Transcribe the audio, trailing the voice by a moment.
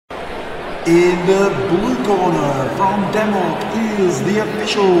In the blue corner from Denmark is the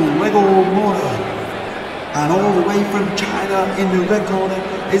official Lego motor. And all the way from China in the red corner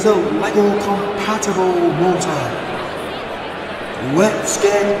is a Lego compatible motor. Let's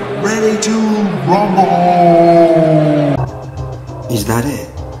get ready to rumble! Is that it?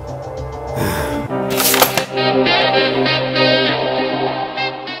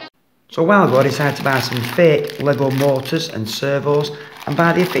 So Wildwood I decided to buy some fake Lego motors and servos and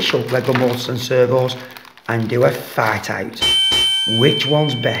buy the official Lego motors and servos and do a fight out. Which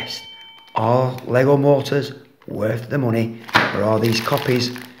one's best? Are Lego motors worth the money, or are these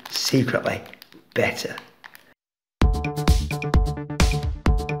copies secretly better?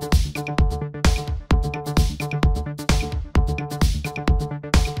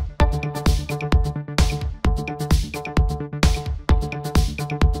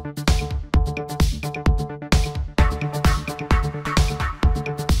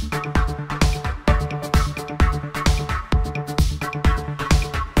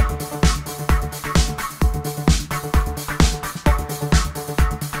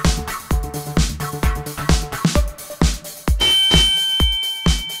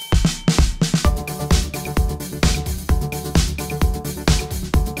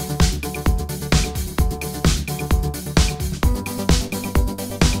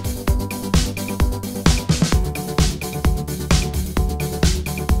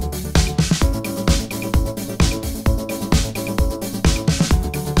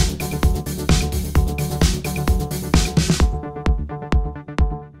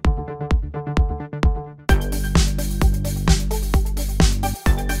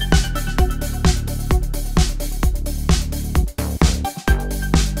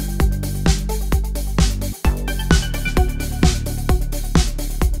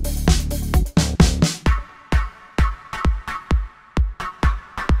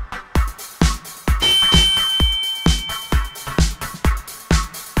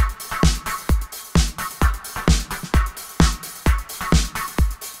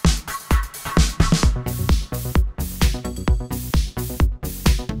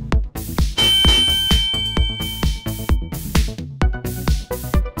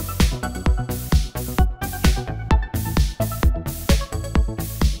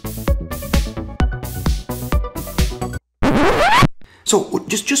 So,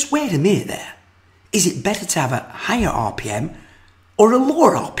 just wait a minute there. Is it better to have a higher RPM or a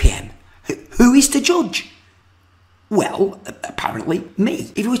lower RPM? Who is to judge? Well, apparently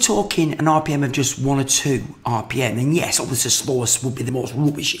me. If we're talking an RPM of just 1 or 2 RPM, then yes, obviously the slowest would be the most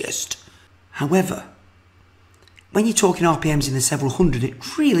rubbishiest. However, when you're talking RPMs in the several hundred, it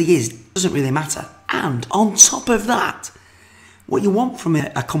doesn't really matter. And on top of that, what you want from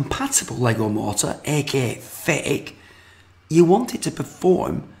a compatible Lego motor, aka fake, you want it to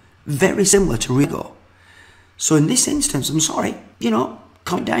perform very similar to Lego. So in this instance, I'm sorry,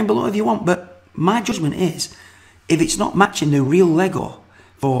 comment down below if you want, but my judgment is, if it's not matching the real Lego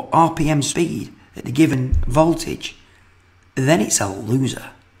for RPM speed at the given voltage, then it's a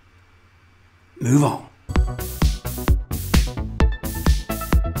loser. Move on.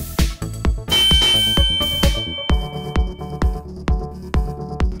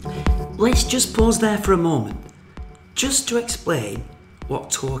 Let's just pause there for a moment, just to explain what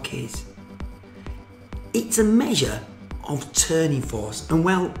torque is. It's a measure of turning force, and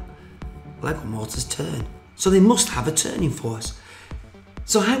well, Lego motors turn, so they must have a turning force.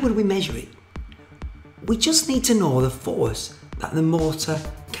 So how would we measure it? We just need to know the force that the motor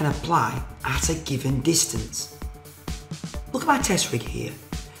can apply at a given distance. Look at my test rig here.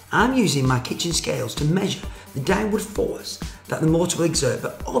 I'm using my kitchen scales to measure the downward force that the motor will exert,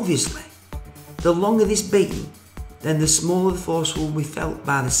 but obviously, the longer this beam, then the smaller the force will be felt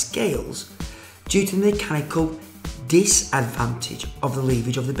by the scales due to the mechanical disadvantage of the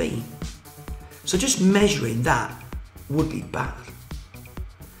leverage of the beam. So just measuring that would be bad.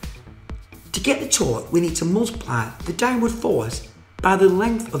 To get the torque, we need to multiply the downward force by the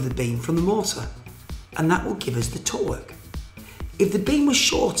length of the beam from the motor, and that will give us the torque. If the beam was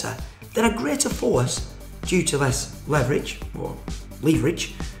shorter, then a greater force, due to less leverage will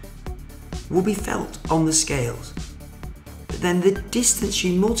be felt on the scales. But then the distance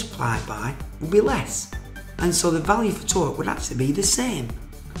you multiply by will be less, and so the value for torque would actually be the same.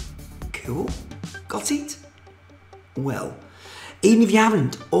 Cool? Got it? Well, even if you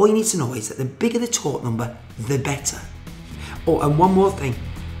haven't, all you need to know is that the bigger the torque number, the better. Oh, and one more thing,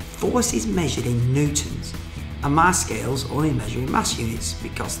 force is measured in newtons, and my scales only measure in mass units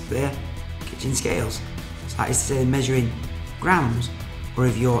because they're kitchen scales. So that is to say, measure in grams, or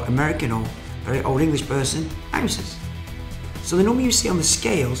if you're American or very old English person, ounces. So the number you see on the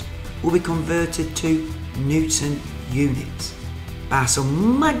scales will be converted to Newton units by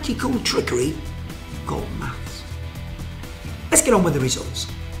some magical trickery called maths. Let's get on with the results.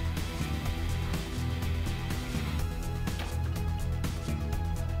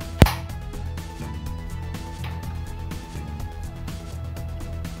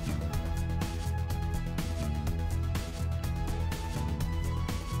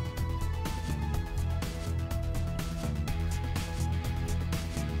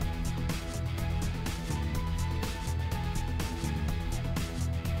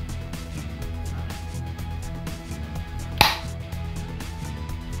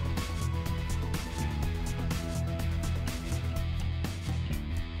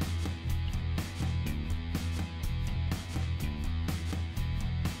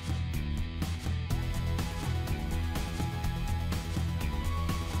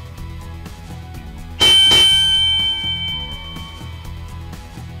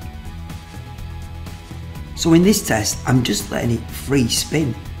 So in this test, I'm just letting it free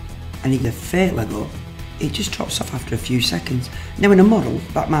spin, and in the fake Lego, it just drops off after a few seconds. Now in a model,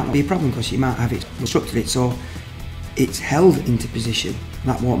 that might not be a problem because you might have it constructed it so it's held into position, and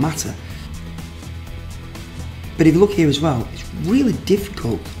that won't matter. But if you look here as well, it's really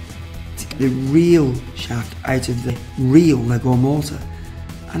difficult to get the real shaft out of the real Lego motor,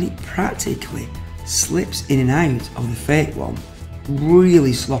 and it practically slips in and out of the fake one.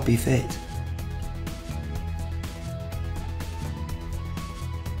 Really sloppy fit.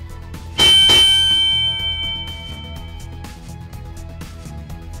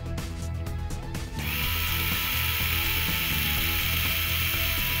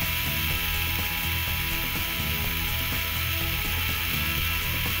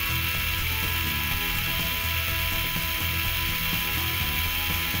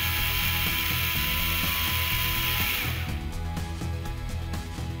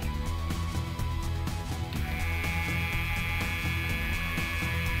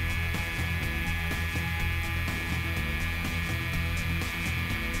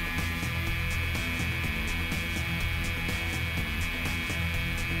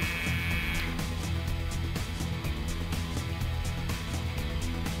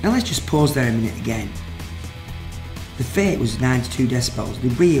 Now let's just pause there a minute again. The fake was 92 decibels, the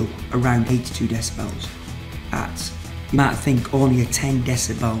real around 82 decibels. That's, you might think, only a 10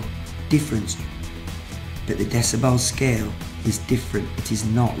 decibel difference, but the decibel scale is different, it is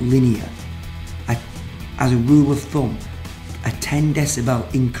not linear. As a rule of thumb, a 10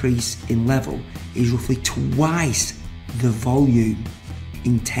 decibel increase in level is roughly twice the volume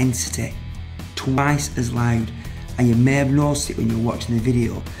intensity, twice as loud. And you may have noticed it when you were watching the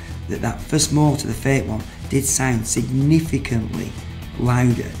video that first motor, the fake one, did sound significantly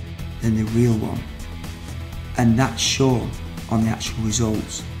louder than the real one. And that's shown on the actual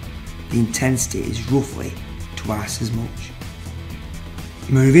results. The intensity is roughly twice as much.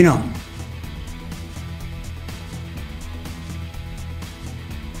 Moving on.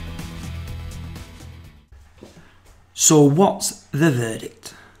 So what's the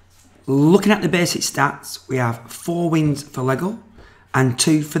verdict? Looking at the basic stats, we have 4 wins for Lego and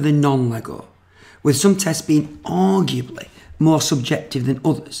 2 for the non-Lego, with some tests being arguably more subjective than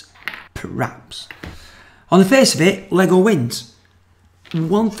others, perhaps. On the face of it, Lego wins.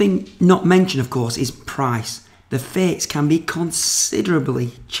 One thing not mentioned, of course, is price. The fakes can be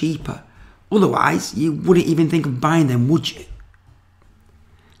considerably cheaper. Otherwise, you wouldn't even think of buying them, would you?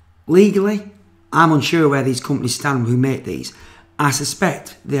 Legally, I'm unsure where these companies stand who make these. I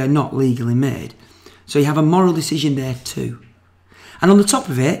suspect they are not legally made. So you have a moral decision there too. And on the top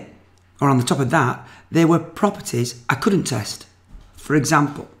of it, or on the top of that, there were properties I couldn't test. For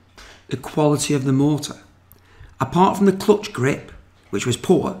example, the quality of the motor. Apart from the clutch grip, which was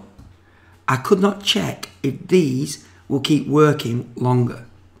poor, I could not check if these will keep working longer.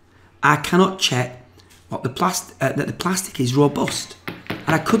 I cannot check that the plastic is robust.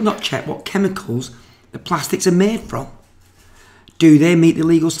 And I could not check what chemicals the plastics are made from. Do they meet the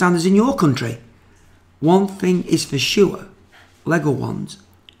legal standards in your country? One thing is for sure, Lego ones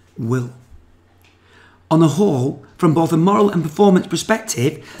will. On the whole, from both a moral and performance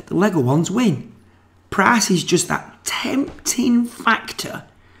perspective, the Lego ones win. Price is just that tempting factor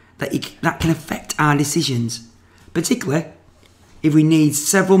that can affect our decisions, particularly if we need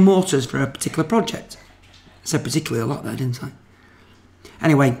several motors for a particular project. I said particularly a lot there, didn't I?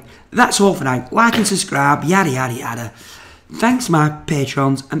 Anyway, that's all for now. Like and subscribe, yada yada yada. Thanks my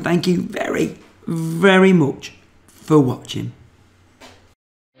patrons, and thank you very, very much for watching.